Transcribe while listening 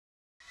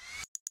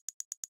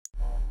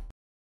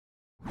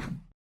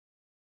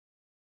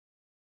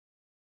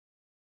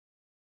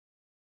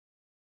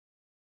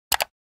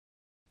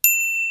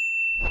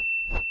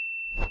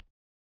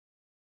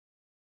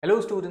Hello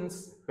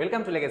students,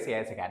 welcome to Legacy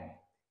IS Academy.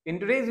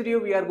 In today's video,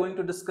 we are going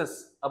to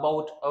discuss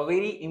about a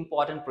very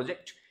important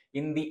project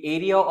in the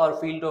area or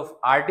field of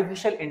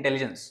artificial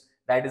intelligence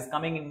that is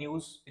coming in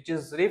news, which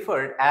is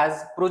referred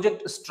as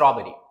Project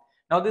Strawberry.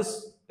 Now,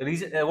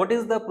 what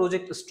is the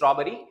Project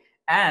Strawberry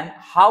and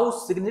how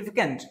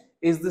significant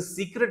is the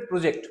secret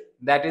project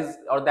that is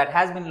or that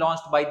has been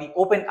launched by the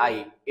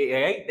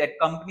OpenAI, that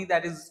company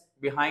that is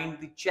behind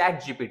the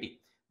ChatGPT?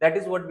 That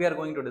is what we are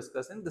going to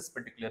discuss in this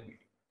particular video.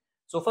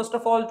 So first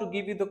of all, to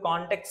give you the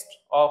context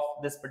of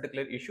this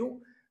particular issue,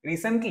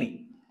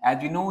 recently,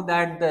 as you know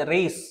that the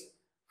race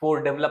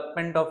for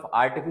development of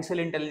artificial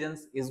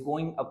intelligence is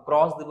going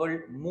across the world,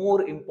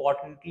 more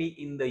importantly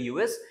in the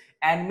US,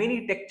 and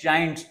many tech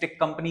giants, tech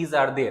companies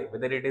are there,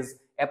 whether it is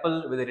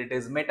Apple, whether it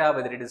is Meta,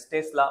 whether it is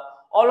Tesla,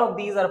 all of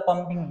these are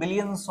pumping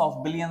billions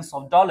of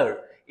dollars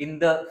in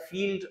the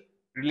field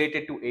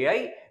related to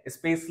AI,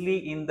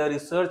 especially in the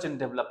research and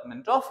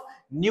development of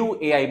new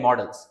AI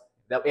models.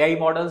 The AI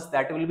models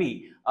that will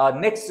be a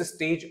next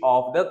stage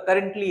of the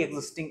currently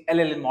existing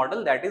LLM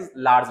model, that is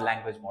large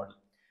language model.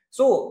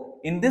 So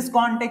in this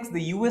context,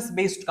 the US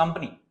based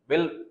company,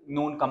 well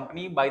known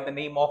company by the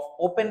name of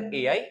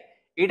OpenAI,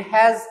 it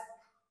has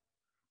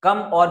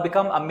come or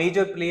become a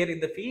major player in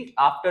the field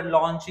after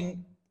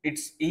launching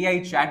its AI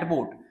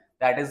chatbot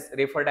that is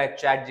referred as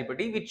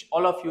ChatGPT, which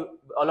all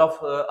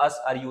of us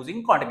are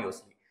using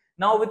continuously.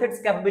 Now, with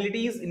its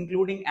capabilities,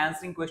 including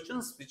answering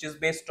questions, which is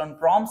based on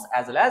prompts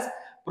as well as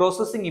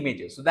processing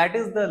images. So that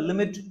is the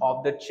limit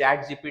of the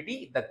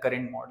ChatGPT, the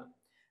current model.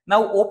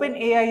 Now,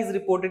 OpenAI is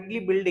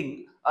reportedly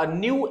building a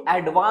new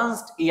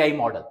advanced AI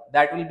model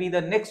that will be the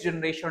next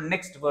generation,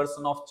 next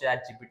version of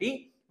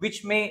ChatGPT,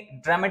 which may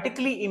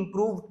dramatically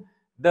improve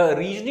the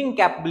reasoning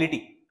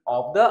capability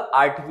of the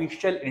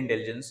artificial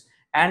intelligence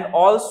and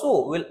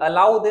also will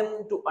allow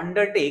them to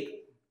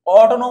undertake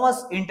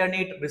autonomous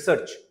internet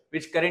research,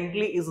 which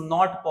currently is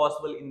not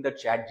possible in the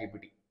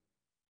ChatGPT.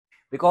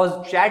 Because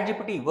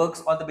ChatGPT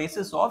works on the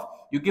basis of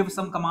you give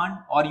some command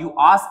or you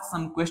ask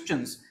some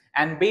questions,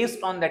 and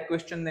based on that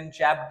question, then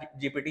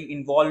ChatGPT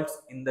involves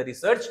in the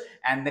research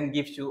and then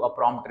gives you a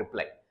prompt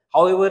reply.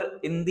 However,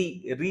 in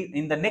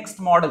the next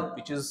model,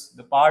 which is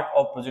the part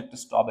of Project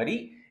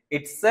Strawberry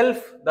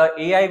itself, the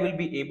AI will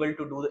be able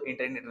to do the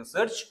internet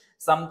research,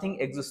 something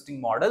existing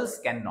models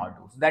cannot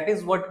do. So that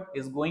is what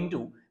is going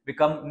to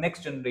become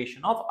next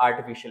generation of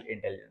artificial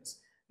intelligence.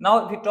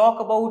 Now, if we talk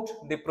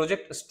about the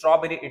Project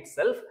Strawberry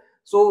itself,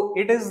 so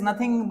it is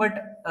nothing but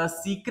a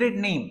secret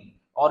name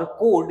or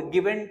code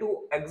given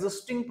to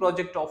existing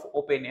project of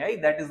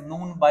OpenAI that is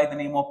known by the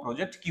name of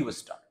Project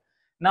QStar.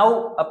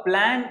 Now,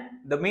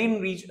 the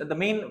main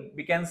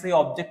we can say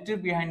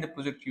objective behind the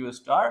Project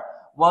QStar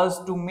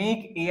was to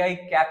make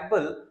AI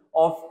capable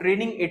of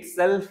training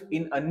itself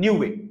in a new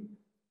way,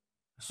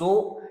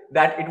 so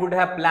that it would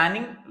have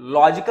planning,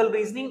 logical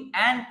reasoning,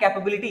 and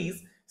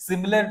capabilities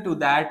similar to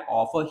that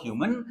of a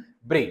human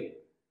brain.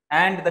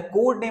 And the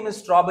code name is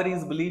Strawberry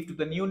is believed to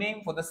be the new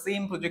name for the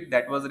same project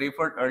that was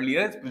referred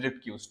earlier as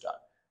Project QStar.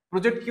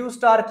 Project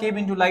QStar came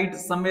into light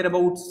somewhere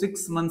about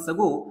 6 months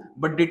ago,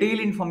 but detailed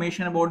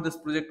information about this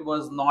project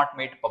was not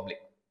made public.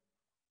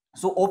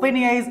 So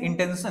OpenAI's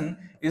intention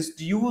is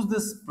to use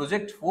this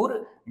project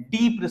for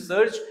deep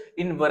research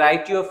in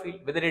variety of field,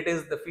 whether it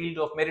is the field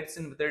of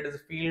medicine, whether it is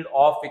the field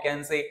of, we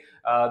can say,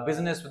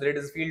 business, whether it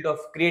is the field of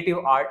creative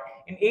art.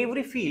 In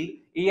every field,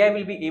 AI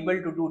will be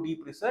able to do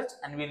deep research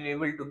and will be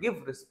able to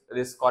give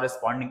this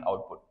corresponding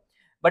output.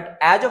 But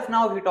as of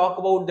now, if we talk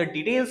about the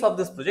details of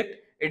this project,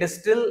 it is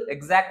still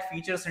exact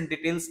features and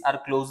details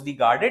are closely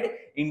guarded,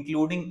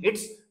 including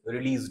its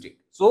release date.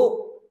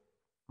 So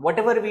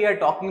whatever we are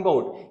talking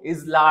about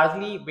is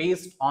largely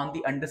based on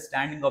the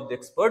understanding of the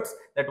experts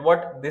that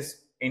what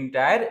this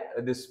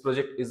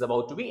project is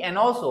about to be, and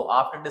also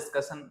after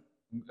discussion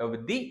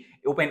with the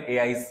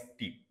OpenAI's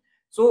team.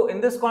 So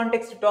in this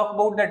context, to talk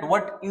about that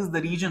what is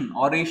the reason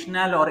or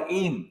rationale or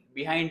aim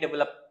behind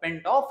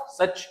development of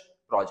such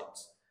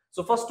projects.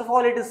 So first of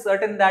all, it is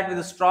certain that with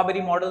the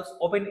Strawberry models,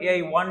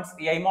 OpenAI wants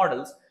AI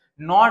models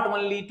not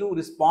only to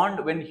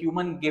respond when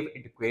human give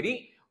it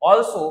query,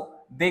 also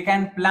they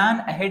can plan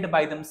ahead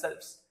by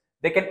themselves.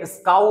 They can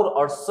scour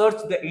or search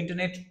the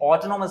internet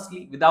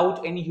autonomously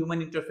without any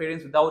human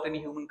interference, without any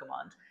human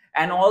command,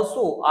 and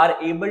also are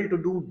able to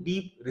do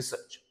deep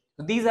research.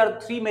 So these are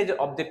three major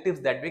objectives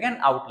that we can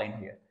outline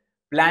here: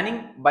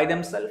 planning by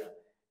themselves,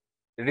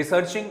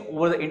 researching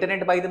over the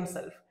internet by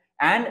themselves,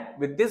 and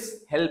with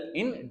this help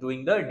in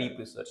doing the deep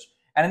research.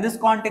 And in this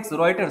context,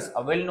 Reuters,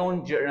 a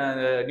well-known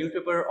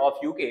newspaper of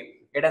UK,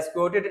 it has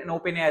quoted an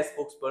OpenAI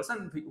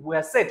spokesperson who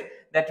has said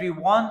that we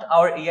want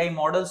our AI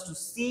models to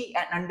see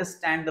and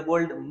understand the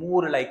world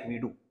more like we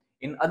do.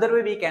 In other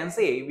way, we can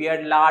say we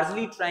are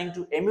largely trying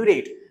to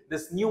emulate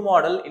this new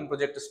model in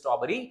Project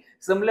Strawberry,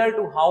 similar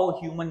to how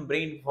human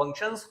brain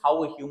functions,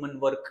 how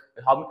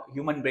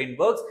human brain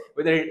works,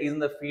 whether it is in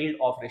the field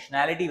of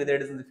rationality, whether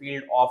it is in the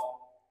field of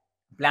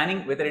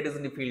planning, whether it is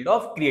in the field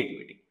of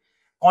creativity.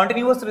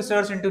 Continuous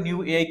research into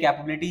new AI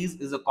capabilities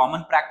is a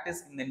common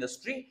practice in the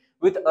industry,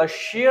 with a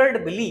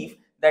shared belief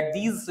that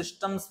these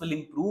systems will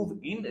improve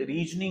in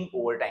reasoning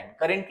over time.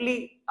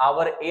 Currently,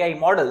 our AI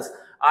models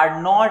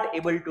are not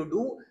able to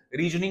do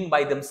reasoning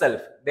by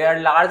themselves. They are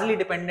largely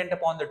dependent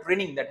upon the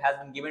training that has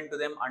been given to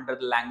them under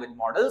the language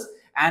models,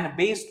 and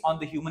based on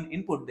the human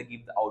input, they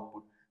give the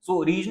output.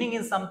 So reasoning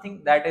is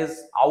something that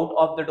is out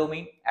of the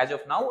domain as of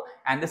now,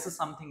 and this is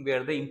something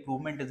where the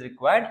improvement is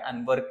required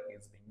and work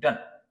is being done.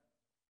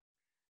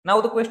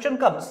 Now the question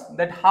comes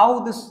that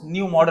how this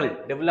new model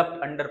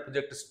developed under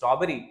Project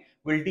Strawberry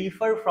will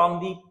differ from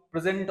the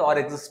present or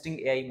existing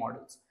AI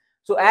models.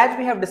 So as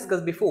we have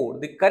discussed before,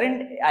 the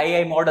current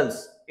AI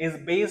models is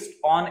based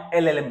on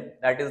LLM,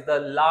 that is the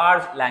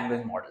large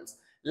language models.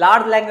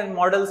 Large language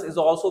models is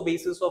also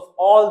basis of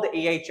all the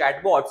AI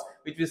chatbots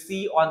which we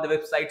see on the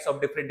websites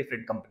of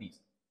different companies.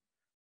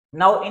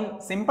 Now in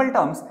simple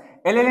terms,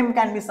 LLM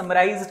can be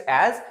summarized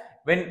as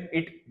when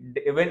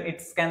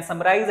it can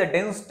summarize a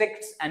dense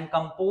text and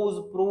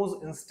compose prose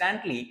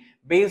instantly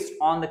based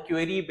on the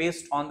query,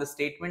 based on the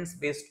statements,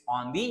 based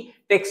on the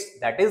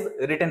text that is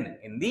written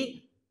in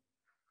the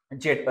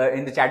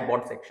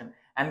chatbot section,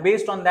 and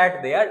based on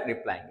that they are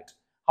replying it.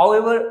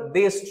 However,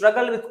 they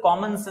struggle with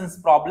common sense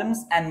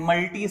problems and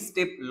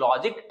multi-step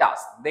logic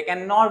tasks. They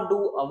cannot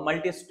do a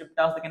multi-step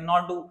task, they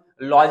cannot do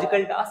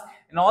logical tasks,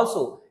 and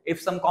also if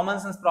some common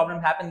sense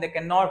problem happen, they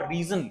cannot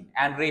reason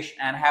and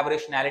have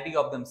rationality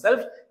of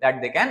themselves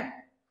that they can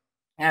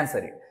answer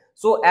it.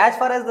 So as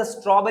far as the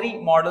Strawberry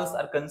models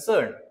are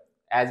concerned,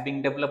 as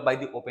being developed by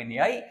the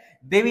OpenAI,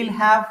 they will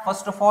have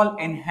first of all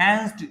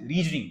enhanced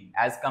reasoning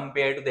as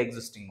compared to the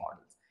existing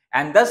models,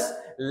 and thus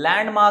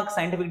landmark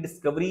scientific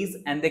discoveries,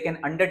 and they can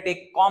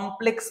undertake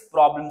complex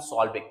problem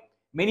solving.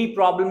 Many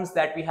problems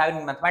that we have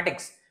in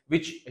mathematics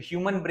which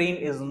human brain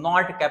is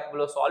not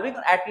capable of solving,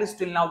 or at least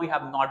till now we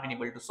have not been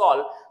able to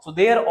solve. So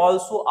there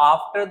also,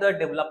 after the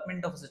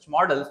development of such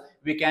models,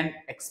 we can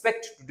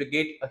expect to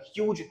get a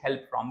huge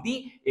help from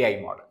the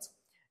AI models.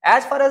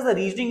 As far as the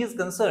reasoning is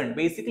concerned,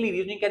 basically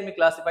reasoning can be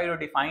classified or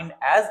defined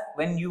as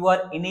when you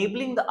are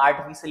enabling the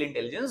artificial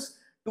intelligence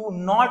to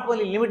not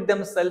only limit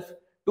themselves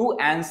to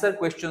answer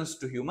questions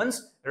to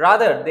humans,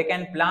 rather they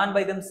can plan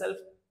by themselves,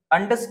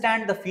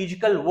 understand the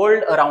physical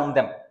world around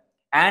them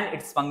and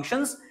its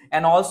functions,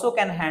 and also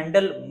can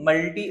handle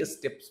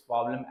multi-steps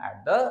problem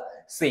at the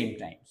same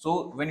time.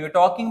 So when we're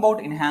talking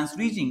about enhanced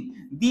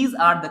reasoning, these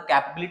are the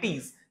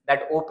capabilities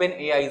that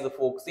OpenAI is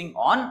focusing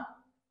on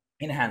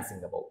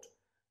enhancing about.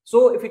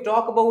 So if we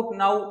talk about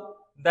now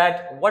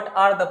that what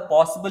are the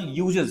possible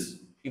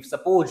uses if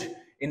suppose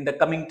in the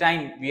coming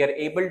time we are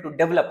able to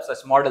develop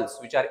such models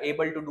which are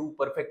able to do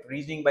perfect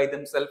reasoning by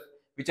themselves,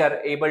 which are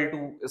able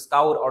to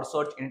scour or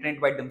search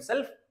internet by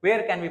themselves,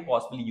 where can we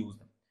possibly use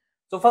them?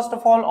 So first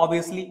of all,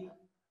 obviously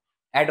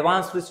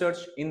advanced research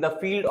in the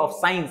field of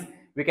science,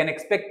 we can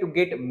expect to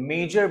get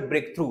major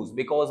breakthroughs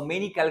because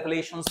many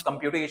calculations,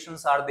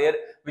 computations are there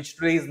which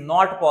today is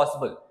not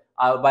possible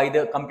by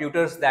the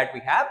computers that we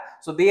have.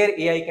 So there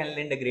AI can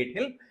lend a great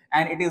help,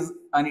 and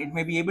it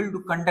may be able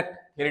to conduct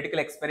theoretical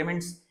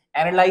experiments,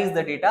 analyze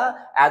the data,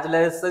 as well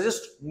as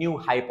suggest new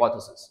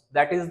hypotheses.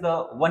 That is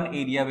the one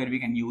area where we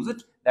can use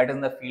it, that is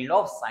in the field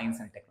of science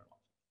and technology.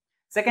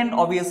 Second,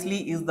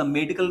 obviously, is the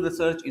medical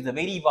research is a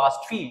very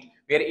vast field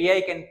where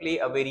AI can play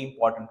a very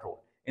important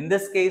role. In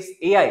this case,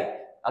 AI,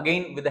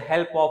 again, with the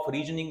help of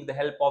reasoning, with the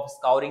help of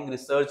scouring,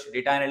 research,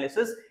 data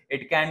analysis,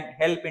 it can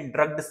help in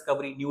drug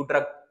discovery, new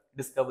drug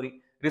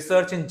discovery,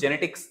 research in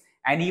genetics,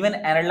 and even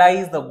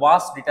analyze the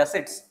vast data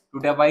sets to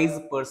devise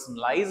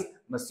personalized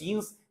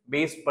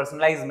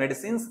personalized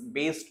medicines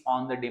based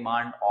on the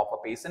demand of a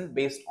patient,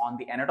 based on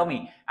the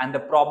anatomy and the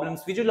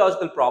problems,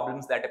 physiological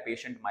problems that a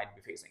patient might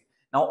be facing.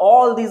 Now,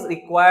 all these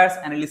requires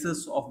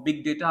analysis of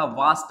big data,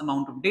 vast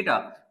amount of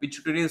data,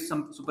 which today's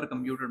some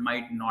supercomputer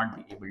might not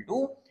be able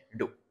to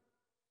do.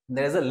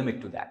 There is a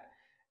limit to that.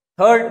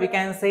 Third, we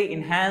can say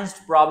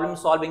enhanced problem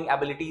solving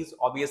abilities,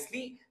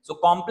 obviously. So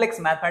complex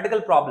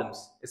mathematical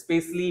problems,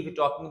 especially if we're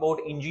talking about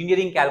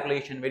engineering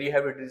calculation, where you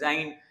have to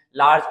design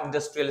large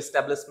industrial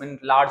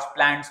establishment, large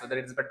plants, whether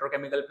it's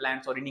petrochemical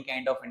plants or any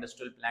kind of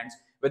industrial plants,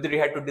 whether you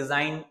have to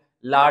design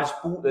large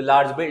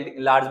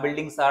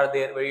buildings are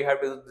there, where you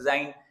have to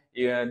design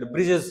the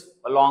bridges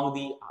along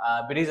the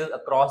bridges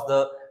across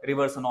the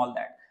rivers and all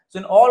that. So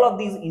in all of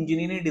these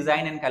engineering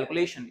design and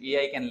calculation,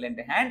 AI can lend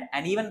a hand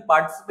and even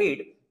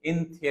participate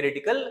in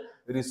theoretical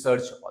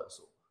research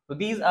also. So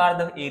these are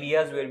the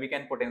areas where we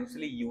can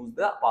potentially use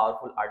the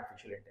powerful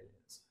artificial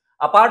intelligence.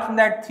 Apart from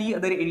that, three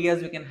other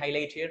areas we can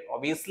highlight here.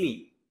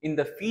 Obviously, in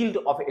the field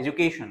of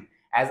education,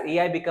 as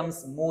AI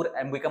becomes more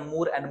and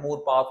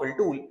more powerful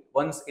tool,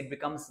 once it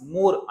becomes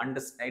more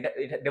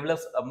it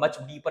develops a much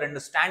deeper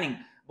understanding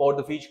about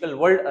the physical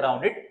world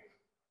around it,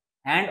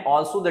 and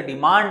also the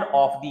demand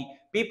of the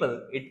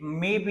people, it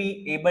may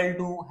be able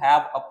to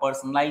have a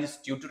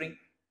personalized tutoring,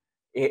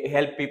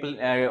 help people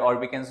or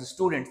we can say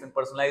students in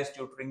personalized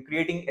tutoring,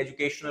 creating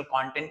educational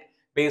content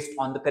based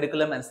on the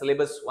curriculum and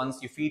syllabus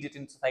once you feed it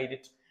inside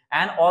it.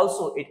 And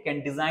also it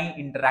can design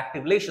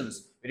interactive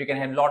lessons where you can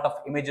have a lot of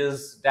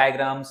images,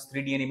 diagrams,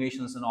 3D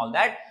animations and all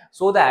that,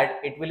 so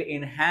that it will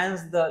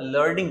enhance the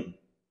learning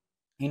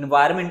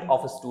environment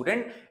of a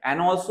student, and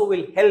also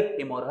will help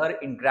him or her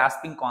in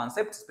grasping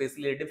concepts,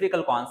 especially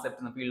difficult concepts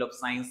in the field of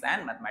science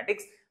and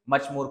mathematics,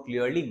 much more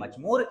clearly, much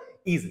more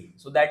easily.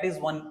 So that is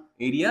one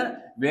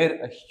area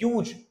where a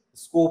huge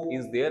scope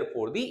is there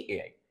for the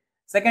AI.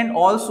 Second,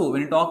 also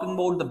when talking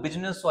about the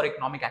business or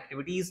economic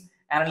activities,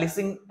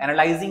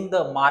 analyzing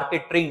the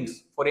market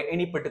trends for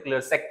any particular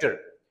sector,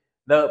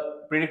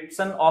 the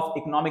prediction of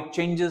economic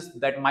changes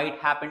that might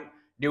happen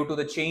due to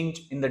the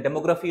change in the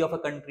demography of a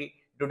country,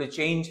 due to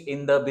change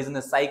in the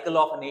business cycle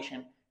of a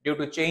nation, due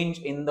to change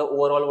in the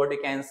overall, what you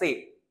can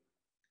say,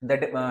 the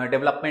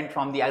development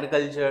from the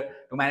agriculture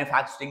to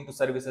manufacturing to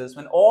services.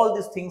 When all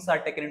these things are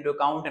taken into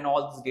account and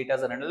all these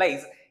data are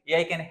analyzed,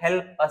 AI can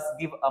help us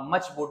give a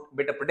much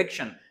better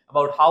prediction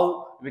about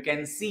how we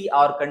can see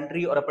our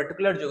country or a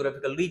particular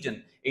geographical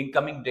region in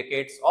coming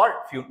decades or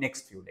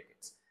next few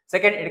decades.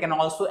 Second, it can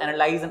also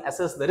analyze and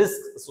assess the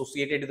risks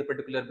associated with a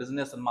particular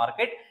business and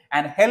market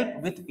and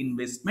help with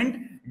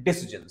investment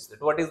decisions.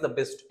 That what is the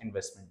best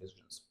investment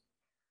decisions.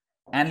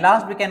 And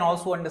last, we can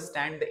also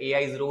understand the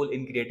AI's role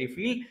in creative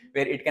field,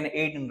 where it can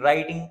aid in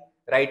writing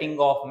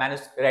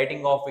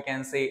of we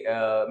can say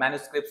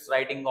manuscripts,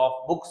 writing of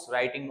books,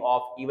 writing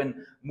of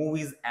even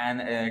movies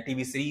and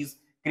TV series,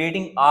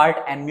 creating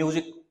art and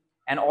music,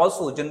 and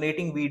also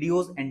generating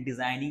videos and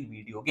designing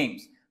video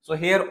games. So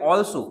here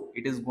also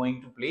it is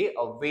going to play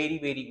a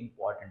very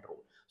important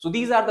role. So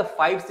these are the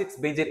 5-6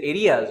 major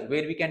areas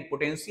where we can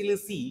potentially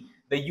see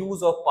the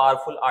use of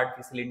powerful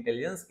artificial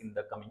intelligence in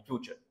the coming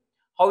future.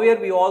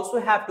 However, we also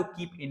have to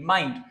keep in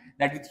mind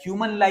that with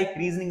human-like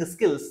reasoning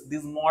skills,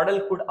 this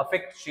model could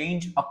affect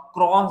change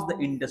across the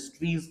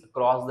industries,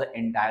 across the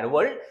entire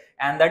world,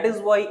 and that is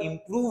why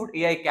improved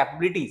AI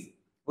capabilities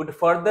would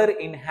further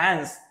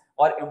enhance,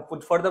 or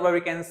would further,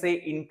 we can say,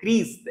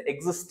 increase the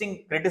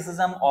existing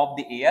criticism of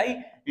the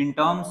AI in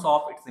terms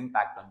of its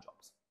impact on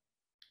jobs.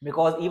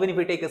 Because even if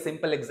we take a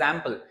simple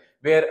example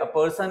where a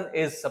person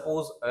is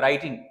suppose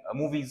writing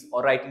movies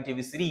or writing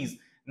TV series,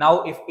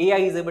 now if AI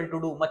is able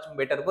to do much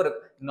better work,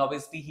 then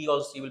obviously he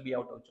or she will be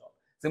out of job.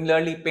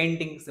 Similarly,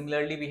 painting,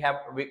 similarly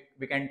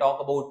we can talk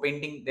about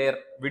painting, their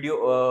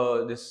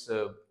video,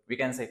 we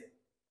can say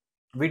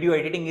video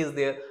editing is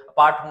there.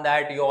 Apart from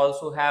that, you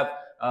also have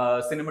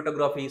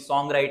cinematography,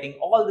 songwriting,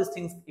 all these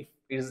things. If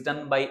it is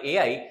done by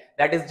AI,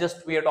 that is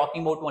just, we are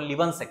talking about only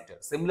one sector.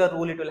 Similar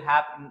rule it will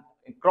happen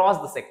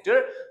across the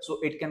sector, so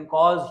it can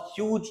cause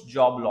huge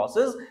job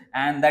losses,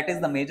 and that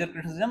is the major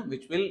criticism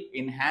which will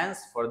enhance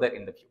further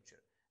in the future.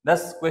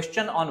 Thus,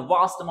 question on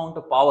vast amount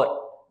of power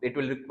it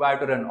will require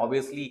to run.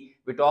 Obviously,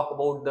 we talk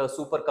about the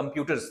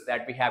supercomputers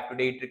that we have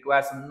today. It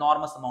requires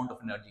enormous amount of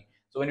energy.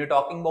 So when you're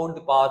talking about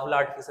the powerful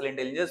artificial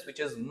intelligence, which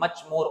is much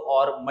more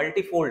or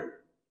multifold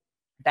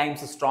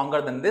times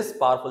stronger than this,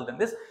 powerful than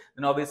this,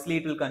 then obviously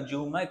it will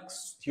consume a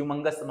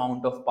humongous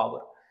amount of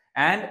power.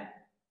 And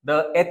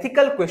the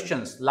ethical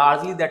questions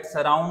largely that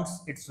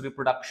surrounds its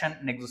reproduction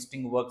and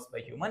existing works by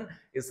human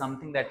is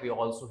something that we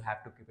also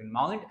have to keep in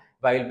mind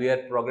while we are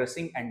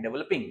progressing and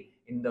developing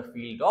in the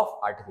field of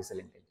artificial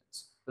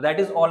intelligence. So that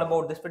is all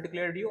about this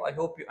particular video. I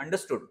hope you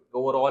understood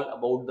overall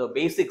about the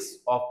basics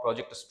of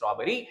Project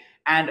Strawberry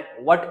and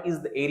what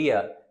is the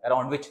area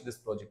around which this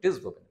project is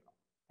broken.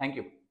 Thank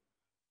you.